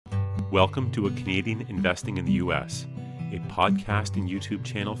Welcome to A Canadian Investing in the U.S., a podcast and YouTube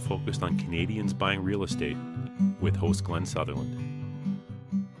channel focused on Canadians buying real estate with host Glenn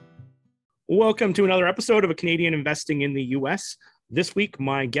Sutherland. Welcome to another episode of A Canadian Investing in the U.S. This week,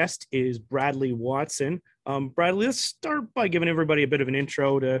 my guest is Bradley Watson. Bradley, let's start by giving everybody a bit of an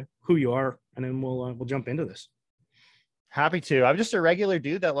intro to who you are, and then we'll jump into this. Happy to. I'm just a regular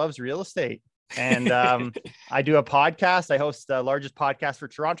dude that loves real estate. And I do a podcast. I host the largest podcast for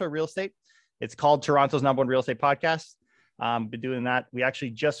Toronto real estate. It's called Toronto's #1 Real Estate Podcast. Been doing that. We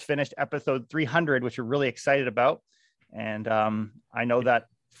actually just finished episode 300, which we're really excited about. And I know that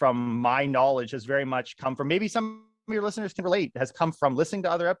from my knowledge has very much come from, maybe some of your listeners can relate, has come from listening to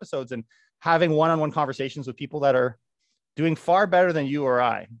other episodes and having one-on-one conversations with people that are doing far better than you or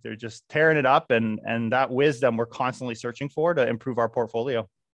I. They're just tearing it up, and that wisdom we're constantly searching for to improve our portfolio.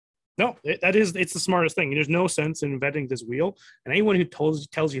 No, it's the smartest thing. There's no sense in inventing this wheel. And anyone who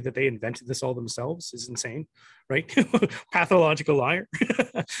tells you that they invented this all themselves is insane, right? Pathological liar,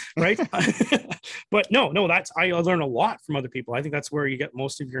 right? But no, I learn a lot from other people. I think that's where you get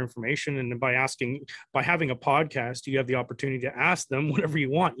most of your information. And by having a podcast, you have the opportunity to ask them whatever you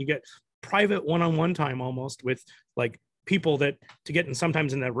want. You get private one-on-one time almost with like people that to get in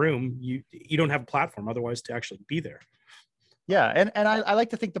sometimes in that room, you don't have a platform otherwise to actually be there. Yeah. And I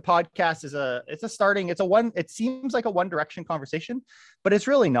like to think the podcast it seems like a one direction conversation, but it's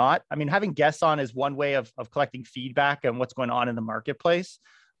really not. I mean, having guests on is one way of collecting feedback and what's going on in the marketplace,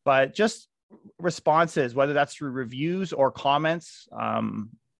 but just responses, whether that's through reviews or comments,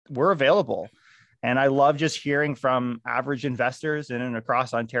 we're available. And I love just hearing from average investors in and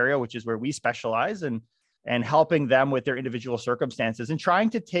across Ontario, which is where we specialize, and helping them with their individual circumstances and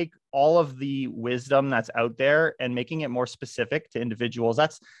trying to take all of the wisdom that's out there and making it more specific to individuals.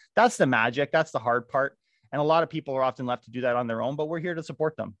 That's the magic. That's the hard part. And a lot of people are often left to do that on their own, but we're here to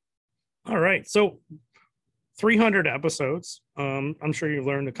support them. All right. So 300 episodes. I'm sure you've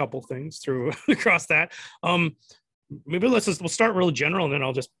learned a couple things across that. Maybe we'll start really general and then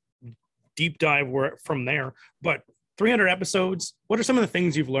I'll just deep dive from there. But 300 episodes. What are some of the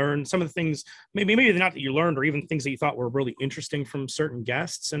things you've learned? Some of the things, maybe not that you learned, or even things that you thought were really interesting from certain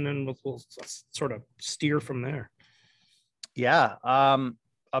guests, and then we'll sort of steer from there. Yeah,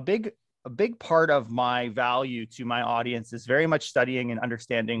 a big part of my value to my audience is very much studying and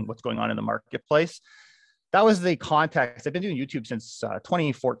understanding what's going on in the marketplace. That was the context. I've been doing YouTube since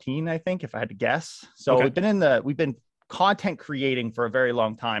 2014, I think, if I had to guess. So okay. We've been content creating for a very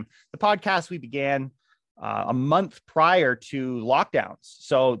long time. The podcast we began a month prior to lockdowns.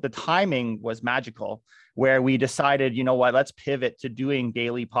 So the timing was magical where we decided, you know what, let's pivot to doing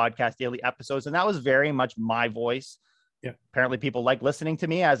daily podcasts, daily episodes. And that was very much my voice. Yeah. Apparently people like listening to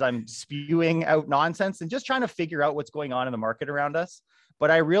me as I'm spewing out nonsense and just trying to figure out what's going on in the market around us. But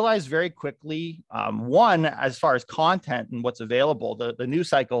I realized very quickly, one, as far as content and what's available, the news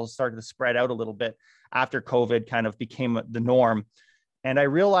cycles started to spread out a little bit after COVID kind of became the norm. And I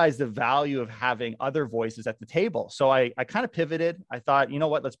realized the value of having other voices at the table. So I kind of pivoted. I thought, you know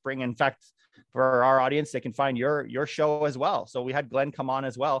what, let's bring in fact, for our audience, they can find your show as well. So we had Glenn come on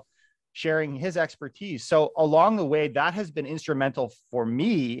as well, sharing his expertise. So along the way, that has been instrumental for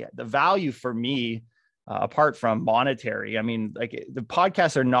me, the value for me, apart from monetary. I mean, like the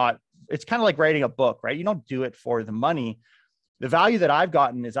podcasts are not, it's kind of like writing a book, right? You don't do it for the money. The value that I've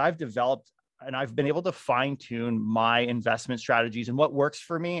gotten is I've developed and I've been able to fine tune my investment strategies and what works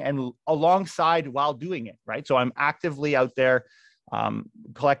for me and alongside while doing it, right? So I'm actively out there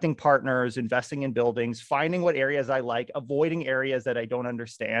collecting partners, investing in buildings, finding what areas I like, avoiding areas that I don't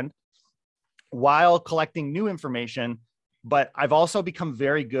understand while collecting new information. But I've also become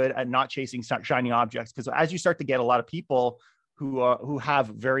very good at not chasing shiny objects, because as you start to get a lot of people who have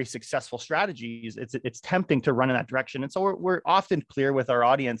very successful strategies, it's tempting to run in that direction. And so we're often clear with our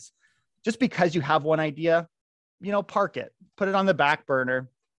audience, just because you have one idea, park it, put it on the back burner.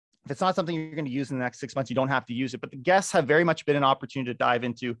 If it's not something you're going to use in the next 6 months, you don't have to use it. But the guests have very much been an opportunity to dive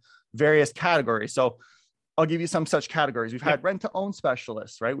into various categories. So I'll give you some such categories. We've had rent to own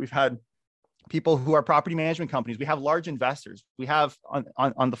specialists, right? We've had people who are property management companies. We have large investors. We have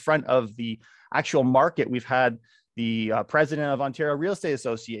on the front of the actual market, we've had the president of Ontario Real Estate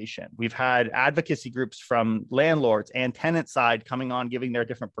Association. We've had advocacy groups from landlords and tenant side coming on, giving their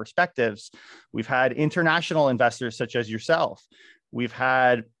different perspectives. We've had international investors such as yourself. We've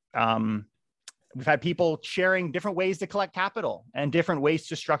had people sharing different ways to collect capital and different ways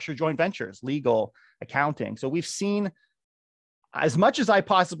to structure joint ventures, legal, accounting. So we've seen as much as I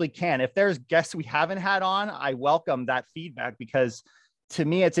possibly can. If there's guests we haven't had on, I welcome that feedback, because to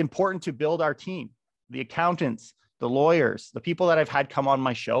me, it's important to build our team, the accountants, the lawyers, the people that I've had come on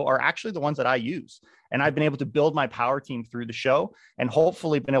my show are actually the ones that I use. And I've been able to build my power team through the show and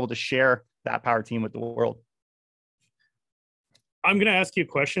hopefully been able to share that power team with the world. I'm going to ask you a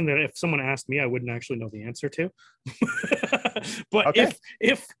question that if someone asked me, I wouldn't actually know the answer to. But Okay.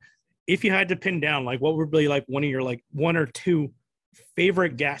 if you had to pin down, like, what would be like one of your like one or two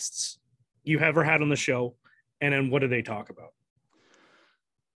favorite guests you ever had on the show, and then what do they talk about?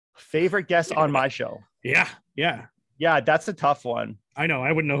 Favorite guest on my show? Yeah, That's a tough one. I know.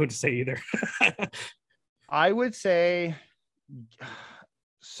 I wouldn't know who to say either. I would say,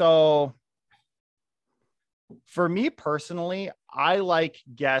 so for me personally, I like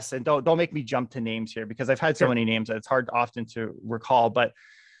guests, and don't make me jump to names here because I've had so many names that it's hard often to recall, but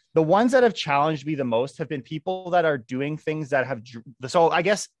the ones that have challenged me the most have been people that are doing things that have, so I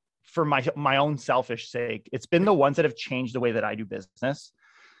guess for my own selfish sake, it's been the ones that have changed the way that I do business.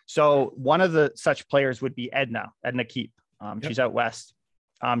 So one of the such players would be Edna Keep. She's out West.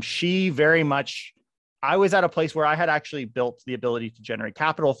 She very much, I was at a place where I had actually built the ability to generate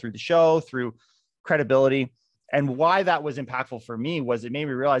capital through the show, through credibility. And why that was impactful for me was it made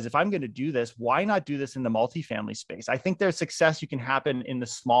me realize if I'm going to do this, why not do this in the multifamily space? I think there's success you can happen in the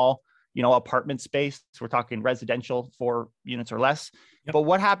small, apartment space. So we're talking residential 4 units or less. Yep. But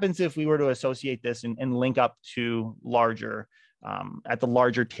what happens if we were to associate this and link up to larger, at the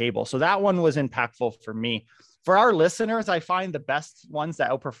larger table? So that one was impactful for me. For our listeners, I find the best ones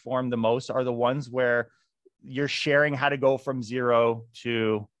that outperform the most are the ones where you're sharing how to go from 0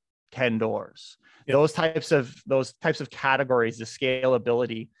 to 10 doors. Yep. Those types of categories, the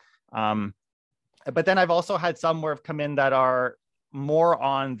scalability. But then I've also had some where I've come in that are more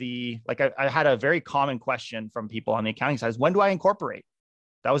on the, like I had a very common question from people on the accounting side: when do I incorporate?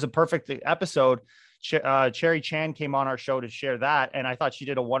 That was a perfect episode. Cherry Chan came on our show to share that. And I thought she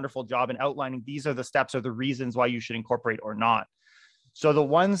did a wonderful job in outlining these are the steps or the reasons why you should incorporate or not. So the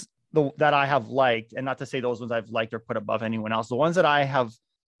ones that I have liked, and not to say those ones I've liked or put above anyone else, the ones that I have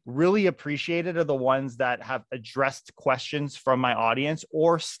really appreciated are the ones that have addressed questions from my audience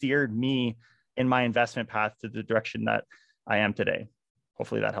or steered me in my investment path to the direction that I am today.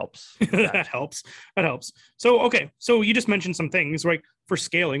 Hopefully that helps. That helps. So, okay. So you just mentioned some things, right, for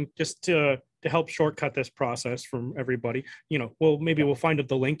scaling, just to help shortcut this process from everybody. We'll find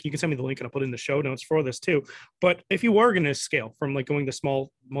the link. You can send me the link and I'll put it in the show notes for this too. But if you are going to scale from like going the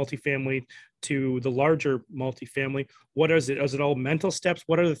small multifamily to the larger multifamily, what is it? Is it all mental steps?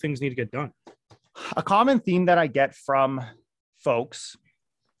 What other things need to get done? A common theme that I get from folks,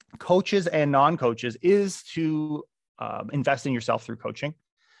 coaches and non-coaches, is to invest in yourself through coaching.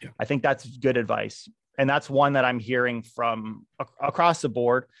 Yeah. I think that's good advice. And that's one that I'm hearing from across the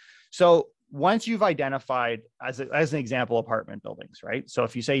board. So once you've identified, as an example, apartment buildings, right? So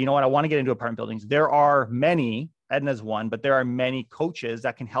if you say, you know what, I want to get into apartment buildings, there are many, Edna's one, but there are many coaches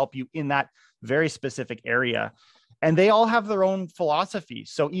that can help you in that very specific area. And they all have their own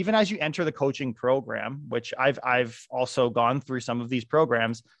philosophies. So even as you enter the coaching program, which I've also gone through some of these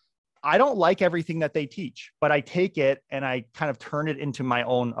programs, I don't like everything that they teach, but I take it and I kind of turn it into my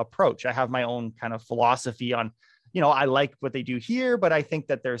own approach. I have my own kind of philosophy on, I like what they do here, but I think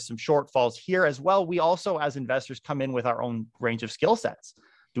that there's some shortfalls here as well. We also, as investors, come in with our own range of skill sets.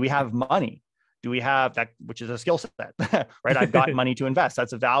 Do we have money? Do we have that, which is a skill set, right? I've got money to invest.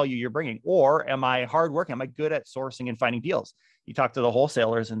 That's a value you're bringing. Or am I hardworking? Am I good at sourcing and finding deals? You talk to the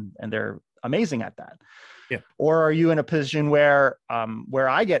wholesalers and they're amazing at that. Yeah. Or are you in a position where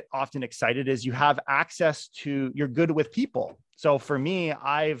I get often excited is you have access to, you're good with people. So for me,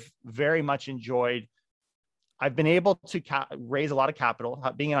 I've very much enjoyed, I've been able to raise a lot of capital.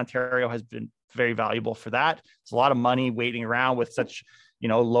 Being in Ontario has been very valuable for that. It's a lot of money waiting around with such,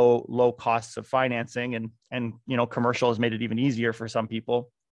 low costs of financing, and commercial has made it even easier for some people.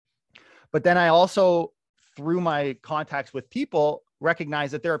 But then I also, through my contacts with people, recognize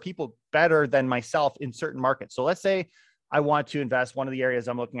that there are people better than myself in certain markets. So let's say I want to invest. One of the areas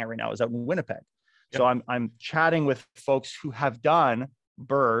I'm looking at right now is out in Winnipeg. Yep. So I'm chatting with folks who have done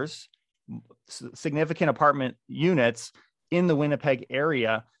BRRRRs, significant apartment units in the Winnipeg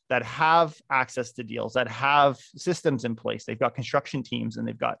area, that have access to deals, that have systems in place. They've got construction teams and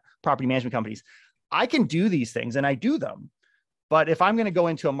they've got property management companies. I can do these things and I do them. But if I'm going to go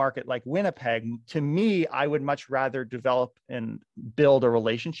into a market like Winnipeg, to me, I would much rather develop and build a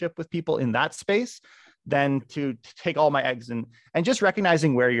relationship with people in that space than to take all my eggs and just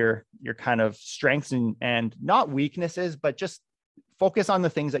recognizing where your kind of strengths and not weaknesses, but just focus on the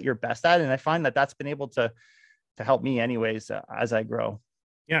things that you're best at. And I find that that's been able to help me anyways, as I grow.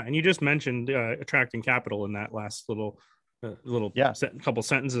 Yeah. And you just mentioned attracting capital in that last little couple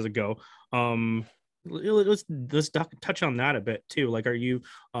sentences ago. let's touch on that a bit too. Like, are you,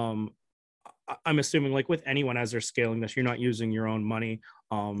 I'm assuming like with anyone as they're scaling this, you're not using your own money.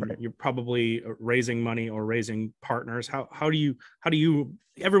 Right. You're probably raising money or raising partners. How do you,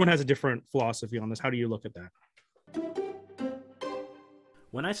 everyone has a different philosophy on this. How do you look at that?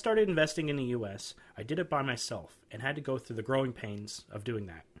 When I started investing in the US, I did it by myself and had to go through the growing pains of doing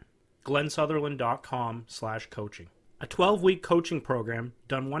that. GlennSutherland.com/coaching. A 12-week coaching program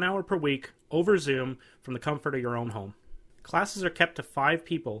done 1 hour per week over Zoom from the comfort of your own home. Classes are kept to 5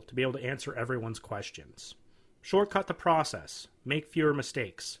 people to be able to answer everyone's questions. Shortcut the process. Make fewer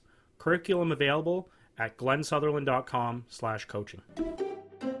mistakes. Curriculum available at GlennSutherland.com/coaching.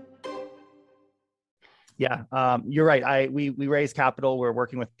 Yeah, you're right. We raise capital. We're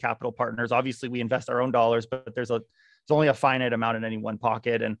working with capital partners. Obviously, we invest our own dollars, but there's only a finite amount in any one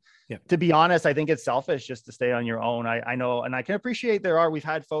pocket. And to be honest, I think it's selfish just to stay on your own. I know, and I can appreciate we've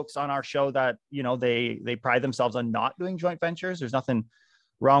had folks on our show that, they pride themselves on not doing joint ventures. There's nothing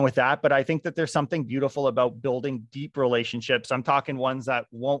wrong with that. But I think that there's something beautiful about building deep relationships. I'm talking ones that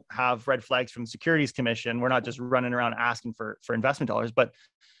won't have red flags from the Securities Commission. We're not just running around asking for investment dollars, but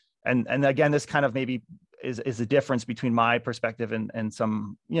and again, this kind of maybe is a difference between my perspective and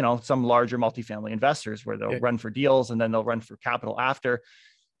some larger multifamily investors where they'll run for deals and then they'll run for capital after.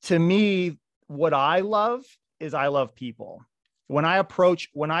 To me, what I love is I love people. When I approach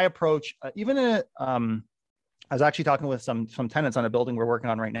even I was actually talking with some tenants on a building we're working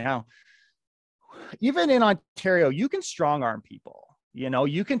on right now. Even in Ontario, you can strong arm people.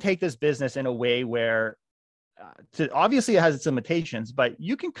 You can take this business in a way where obviously it has its limitations, but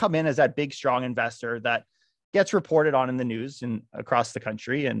you can come in as that big, strong investor that gets reported on in the news and across the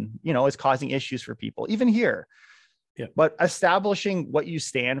country and, is causing issues for people, even here. Yeah. But establishing what you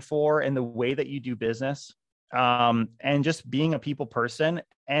stand for and the way that you do business, and just being a people person.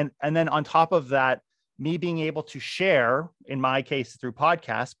 And then on top of that, me being able to share, in my case, through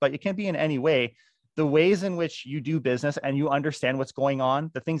podcasts, but it can be in any way, the ways in which you do business and you understand what's going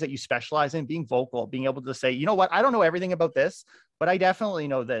on, the things that you specialize in, being vocal, being able to say, you know what, I don't know everything about this, but I definitely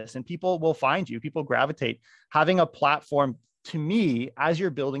know this. And people will find you, people gravitate. Having a platform, to me, as you're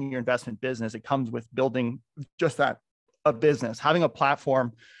building your investment business, it comes with building just that, a business, having a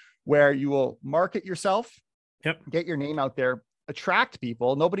platform where you will market yourself, get your name out there, attract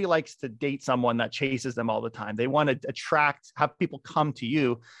people. Nobody likes to date someone that chases them all the time. They want to have people come to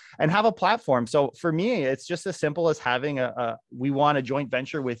you and have a platform. So for me, it's just as simple as having we want a joint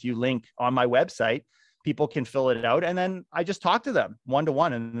venture with you link on my website. People can fill it out. And then I just talk to them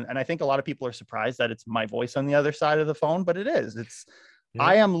one-to-one. And I think a lot of people are surprised that it's my voice on the other side of the phone, but it is.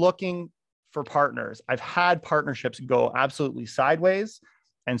 I am looking for partners. I've had partnerships go absolutely sideways.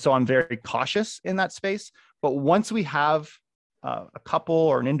 And so I'm very cautious in that space. But once we have a couple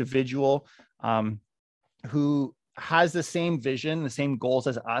or an individual who has the same vision, the same goals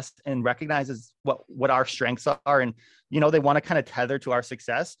as us, and recognizes what our strengths are, and they want to kind of tether to our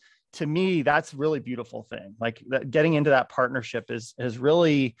success. To me, that's a really beautiful thing. Like getting into that partnership is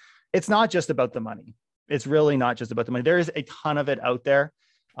really, it's not just about the money. It's really not just about the money. There is a ton of it out there,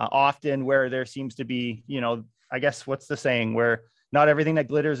 often where there seems to be, I guess what's the saying, where not everything that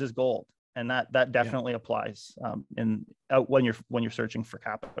glitters is gold. And that definitely applies when you're searching for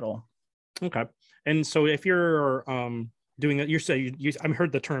capital. Okay. And so if you're doing that, you're saying I've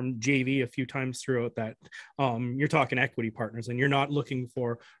heard the term JV a few times throughout that. You're talking equity partners, and you're not looking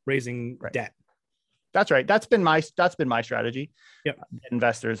for raising debt. That's right. That's been my strategy. Yeah.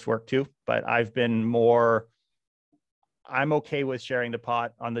 Investors work too, but I'm okay with sharing the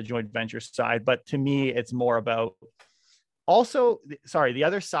pot on the joint venture side. But to me, it's more about. Also, the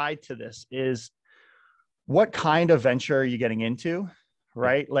other side to this is what kind of venture are you getting into,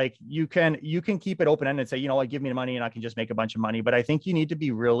 right? Like you can keep it open-ended and say, give me the money and I can just make a bunch of money. But I think you need to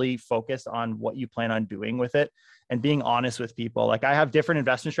be really focused on what you plan on doing with it and being honest with people. Like I have different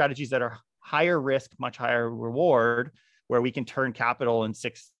investment strategies that are higher risk, much higher reward, where we can turn capital in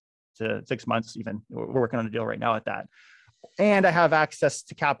 6 months even. We're working on a deal right now at that. And I have access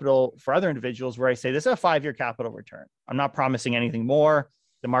to capital for other individuals where I say, this is a 5-year capital return. I'm not promising anything more.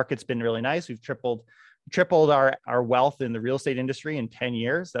 The market's been really nice. We've tripled our wealth in the real estate industry in 10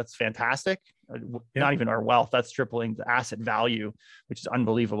 years. That's fantastic. Not even our wealth, that's tripling the asset value, which is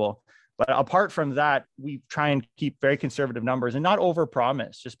unbelievable. But apart from that, we try and keep very conservative numbers and not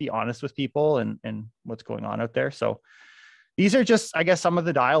overpromise, just be honest with people and what's going on out there. So these are just, I guess, some of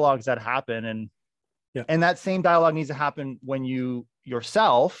the dialogues that happen. And that same dialogue needs to happen when you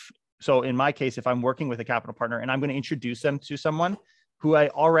yourself. So in my case, if I'm working with a capital partner and I'm going to introduce them to someone who I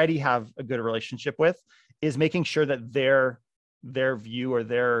already have a good relationship with, is making sure that they're their view or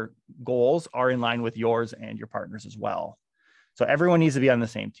their goals are in line with yours and your partners as well. So everyone needs to be on the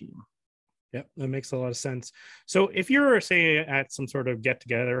same team. Yep, that makes a lot of sense. So if you're, say, at some sort of get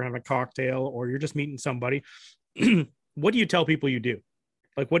together, have a cocktail, or you're just meeting somebody, what do you tell people you do?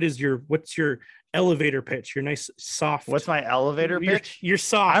 Like, what's your elevator pitch? Your nice soft. What's my elevator pitch? You're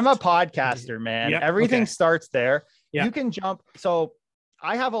soft. I'm a podcaster, man. Yep, Everything starts there. Yeah. You can jump. So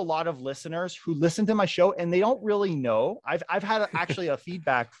I have a lot of listeners who listen to my show and they don't really know. I've had actually a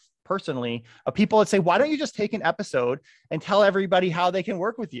feedback personally of people that say, why don't you just take an episode and tell everybody how they can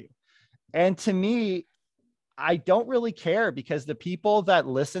work with you? And to me, I don't really care, because the people that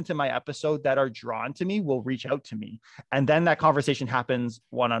listen to my episode that are drawn to me will reach out to me. And then that conversation happens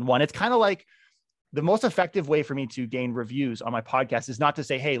one-on-one. It's kind of like the most effective way for me to gain reviews on my podcast is not to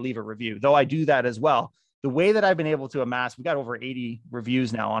say, hey, leave a review, though I do that as well. The way that I've been able to amass, we got over 80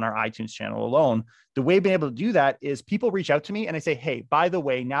 reviews now on our iTunes channel alone. The way I've been able to do that is people reach out to me and I say, hey, by the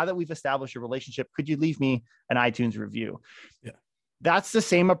way, now that we've established a relationship, could you leave me an iTunes review? Yeah. That's the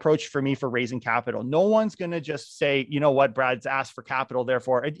same approach for me for raising capital. No one's going to just say, you know what, Brad's asked for capital.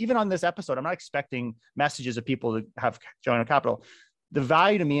 Therefore, even on this episode, I'm not expecting messages of people to have joined capital. The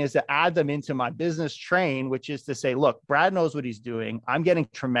value to me is to add them into my business train, which is to say, look, Brad knows what he's doing. I'm getting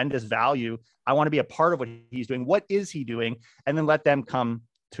tremendous value. I want to be a part of what he's doing. What is he doing? And then let them come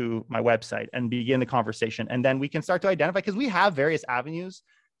to my website and begin the conversation. And then we can start to identify, because we have various avenues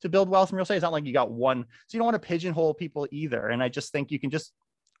to build wealth in real estate. It's not like you got one. So you don't want to pigeonhole people either. And I just think you can just,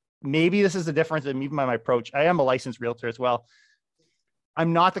 maybe this is the difference in even my approach. I am a licensed realtor as well.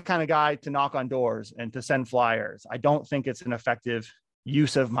 I'm not the kind of guy to knock on doors and to send flyers. I don't think it's an effective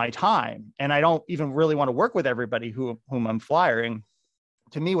use of my time. And I don't even really want to work with everybody whom I'm flyering.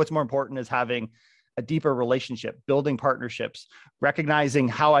 To me, what's more important is having a deeper relationship, building partnerships, recognizing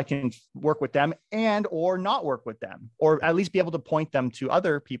how I can work with them and or not work with them, or at least be able to point them to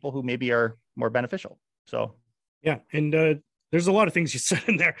other people who maybe are more beneficial. So, yeah. And there's a lot of things you said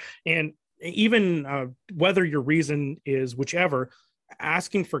in there. And even whether your reason is whichever,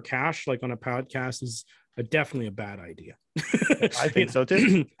 asking for cash, like on a podcast, is definitely a bad idea. I think so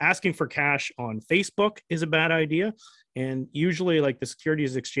too. Asking for cash on Facebook is a bad idea. And usually, like the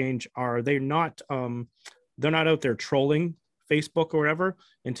Securities Exchange, they're not out there trolling Facebook or whatever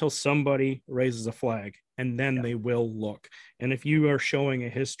until somebody raises a flag, and then they will look. And if you are showing a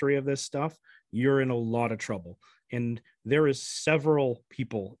history of this stuff, you're in a lot of trouble. And there is several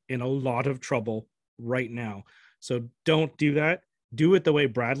people in a lot of trouble right now. So don't do that. Do it the way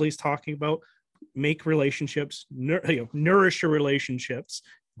Bradley's talking about. Make relationships, nourish your relationships,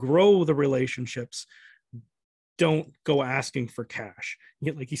 grow the relationships. Don't go asking for cash.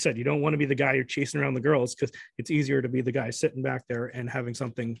 Like you said, you don't want to be the guy you're chasing around the girls, because it's easier to be the guy sitting back there and having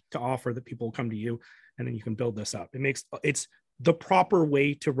something to offer that people will come to you, and then you can build this up. It's the proper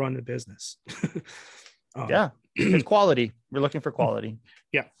way to run a business. It's quality. We're looking for quality.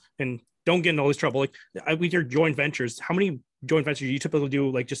 Yeah. And don't get in all this trouble. Like with your joint ventures, how many joint ventures do you typically do?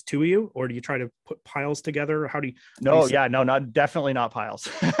 Like just two of you, or do you try to put piles together? How do you? Definitely not piles.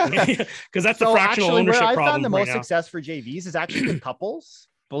 Because that's the fractional ownership problem. I found the most success for JVs is actually with couples.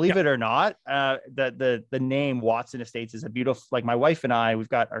 Believe it or not, the name Watson Estates is a beautiful. Like my wife and I, we've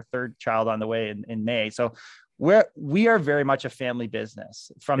got our third child on the way in May. So we are very much a family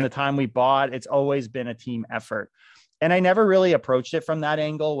business. From the time we bought, it's always been a team effort. And I never really approached it from that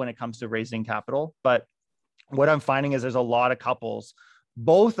angle when it comes to raising capital. But what I'm finding is there's a lot of couples,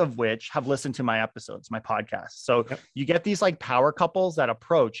 both of which have listened to my episodes, my podcast. So you get these like power couples that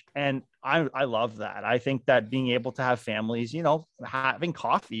approach, and I love that. I think that being able to have families, having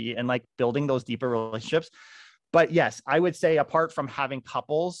coffee and like building those deeper relationships. But yes, I would say apart from having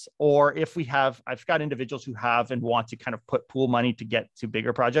couples, or if I've got individuals who have and want to kind of put pool money to get to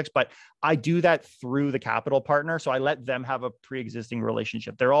bigger projects, but I do that through the capital partner. So I let them have a pre-existing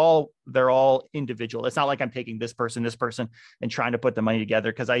relationship. They're all individual. It's not like I'm taking this person and trying to put the money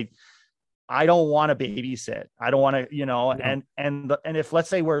together, because I don't want to babysit. I don't want to, and if let's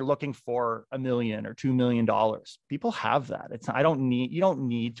say we're looking for $1 million or $2 million, people have that. You don't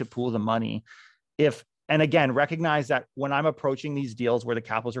need to pool the money. And again, recognize that when I'm approaching these deals where the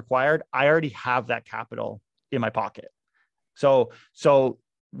capital is required, I already have that capital in my pocket. So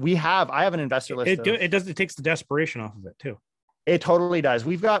I have an investor list. It takes the desperation off of it too. It totally does.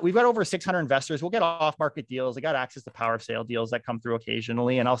 We've got over 600 investors. We'll get off market deals. I got access to power of sale deals that come through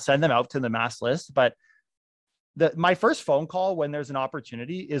occasionally, and I'll send them out to the mass list. But my first phone call when there's an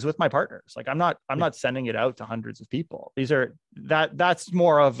opportunity is with my partners. Like I'm not sending it out to hundreds of people. That's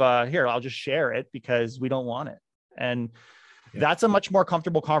more of here, I'll just share it because we don't want it. And that's a much more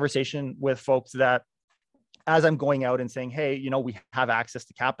comfortable conversation with folks that as I'm going out and saying, hey, you know, we have access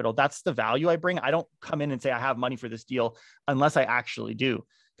to capital. That's the value I bring. I don't come in and say I have money for this deal unless I actually do,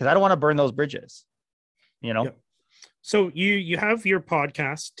 because I don't want to burn those bridges, you know? Yep. So you have your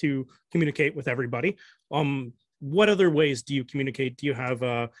podcast to communicate with everybody. What other ways do you communicate? Do you have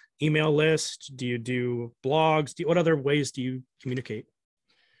a email list? Do you do blogs? What other ways do you communicate?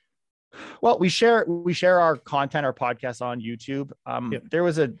 Well, we share our content, our podcast on YouTube. There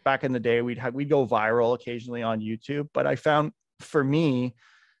was back in the day, we'd go viral occasionally on YouTube, but I found for me,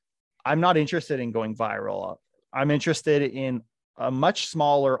 I'm not interested in going viral. I'm interested in a much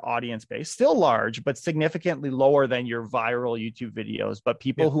smaller audience base, still large, but significantly lower than your viral YouTube videos, but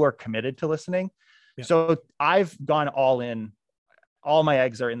people who are committed to listening. Yeah. So I've gone all in. All my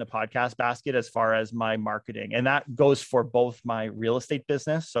eggs are in the podcast basket as far as my marketing. And that goes for both my real estate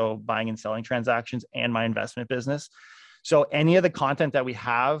business, so buying and selling transactions, and my investment business. So any of the content that we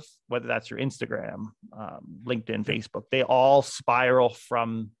have, whether that's your Instagram, LinkedIn, Facebook, they all spiral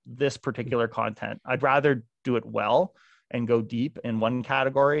from this particular content. I'd rather do it well and go deep in one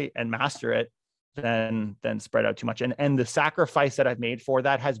category and master it than spread out too much. And the sacrifice that I've made for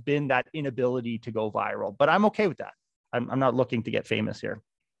that has been that inability to go viral, but I'm okay with that. I'm not looking to get famous here.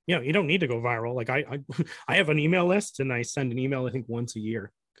 Yeah, you don't need to go viral. Like I have an email list, and I send an email, I think, once a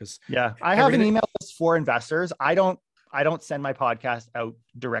year. Because I have an email list for investors. I don't send my podcast out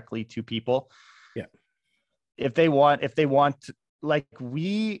directly to people. Yeah. If they want, like,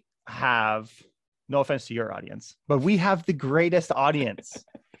 we have, no offense to your audience, but we have the greatest audience.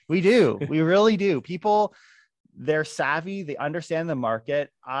 We do. We really do. People, they're savvy. They understand the market.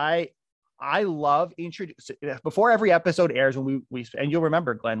 I love before every episode airs, when we and you'll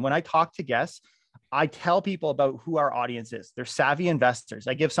remember, Glenn, when I talk to guests, I tell people about who our audience is. They're savvy investors.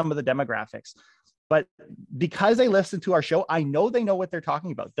 I give some of the demographics, but because they listen to our show, I know they know what they're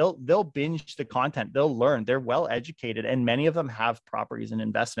talking about. They'll binge the content. They'll learn. They're well educated, and many of them have properties and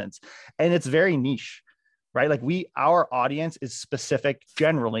investments, and it's very niche, right? Like our audience is specific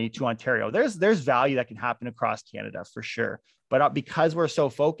generally to Ontario. There's value that can happen across Canada for sure. But because we're so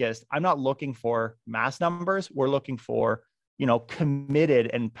focused, I'm not looking for mass numbers. We're looking for, you know, committed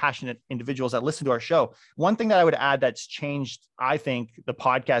and passionate individuals that listen to our show. One thing that I would add that's changed, I think, the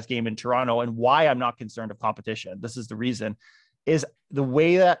podcast game in Toronto, and why I'm not concerned of competition, this is the reason, is the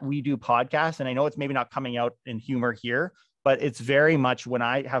way that we do podcasts. And I know it's maybe not coming out in humor here, but it's very much, when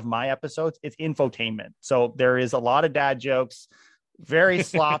I have my episodes, it's infotainment. So there is a lot of dad jokes, very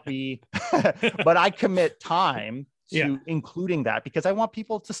sloppy, but I commit time to including that, because I want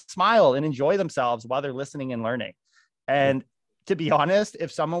people to smile and enjoy themselves while they're listening and learning. And to be honest,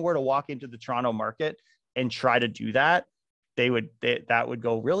 if someone were to walk into the Toronto market and try to do that, that would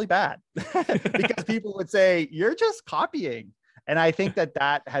go really bad because people would say, you're just copying. And I think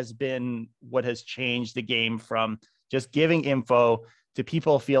that has been what has changed the game, from just giving info to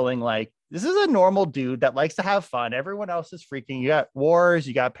people feeling like this is a normal dude that likes to have fun. Everyone else is freaking. You got wars,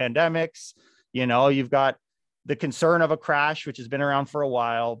 you got pandemics, you know, you've got the concern of a crash, which has been around for a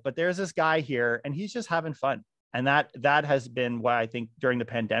while, but there's this guy here and he's just having fun. And that has been why I think during the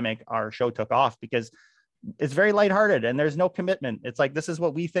pandemic, our show took off, because it's very lighthearted and there's no commitment. It's like, this is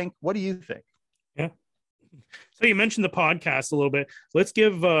what we think. What do you think? Yeah. So you mentioned the podcast a little bit. Let's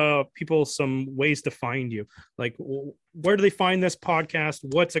give people some ways to find you. Like, where do they find this podcast?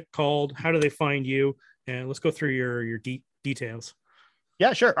 What's it called? How do they find you? And let's go through your details.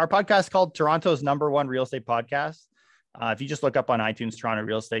 Yeah, sure. Our podcast is called Toronto's #1 real estate podcast. If you just look up on iTunes, Toronto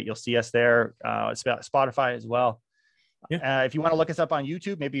Real Estate, you'll see us there. Spotify as well. Yeah. If you want to look us up on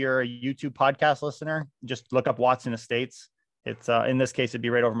YouTube, maybe you're a YouTube podcast listener, just look up Watson Estates. It's in this case, it'd be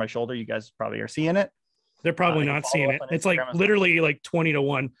right over my shoulder. You guys probably are seeing it. They're probably not seeing it. It's like literally like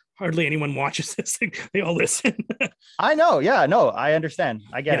 20-1. Hardly anyone watches this thing. They all listen. I know. Yeah, no, I understand.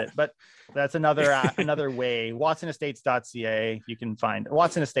 I get it. But that's another way. WatsonEstates.ca. You can find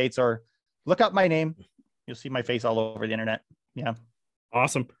Watson Estates, or look up my name. You'll see my face all over the internet. Yeah.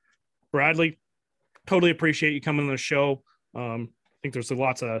 Awesome. Bradley, totally appreciate you coming on the show. I think there's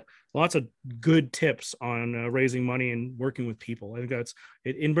lots of good tips on raising money and working with people. I think that's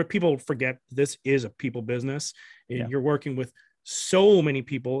it. And people forget this is a people business. And you're working with so many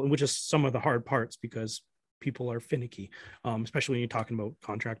people, which is some of the hard parts, because people are finicky, especially when you're talking about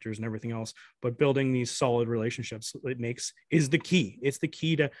contractors and everything else. But building these solid relationships is the key. It's the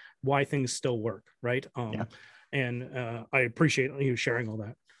key to why things still work, right? And I appreciate you sharing all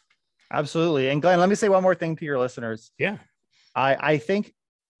that. Absolutely. And Glenn, let me say one more thing to your listeners. Yeah. I think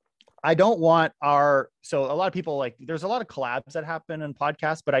I don't want so a lot of people, like, there's a lot of collabs that happen in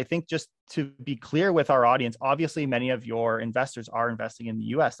podcasts, but I think, just to be clear with our audience, obviously many of your investors are investing in the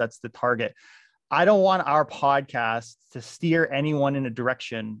US. That's the target. I don't want our podcast to steer anyone in a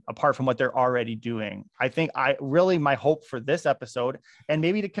direction apart from what they're already doing. I think my hope for this episode, and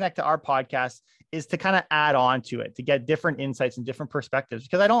maybe to connect to our podcast, is to kind of add on to it, to get different insights and different perspectives.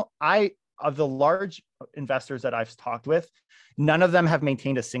 Because of the large investors that I've talked with, none of them have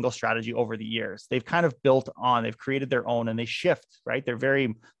maintained a single strategy over the years. They've kind of they've created their own, and they shift, right? They're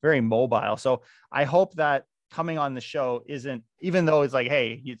very, very mobile. So I hope that coming on the show isn't, even though it's like,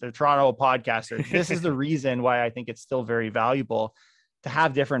 hey, the Toronto podcaster, this is the reason why I think it's still very valuable to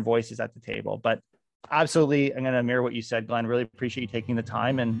have different voices at the table. But absolutely, I'm going to mirror what you said, Glenn. Really appreciate you taking the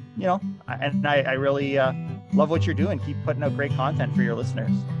time. And, I really love what you're doing. Keep putting out great content for your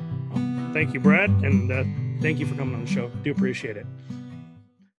listeners. Thank you, Brad. And thank you for coming on the show. Do appreciate it.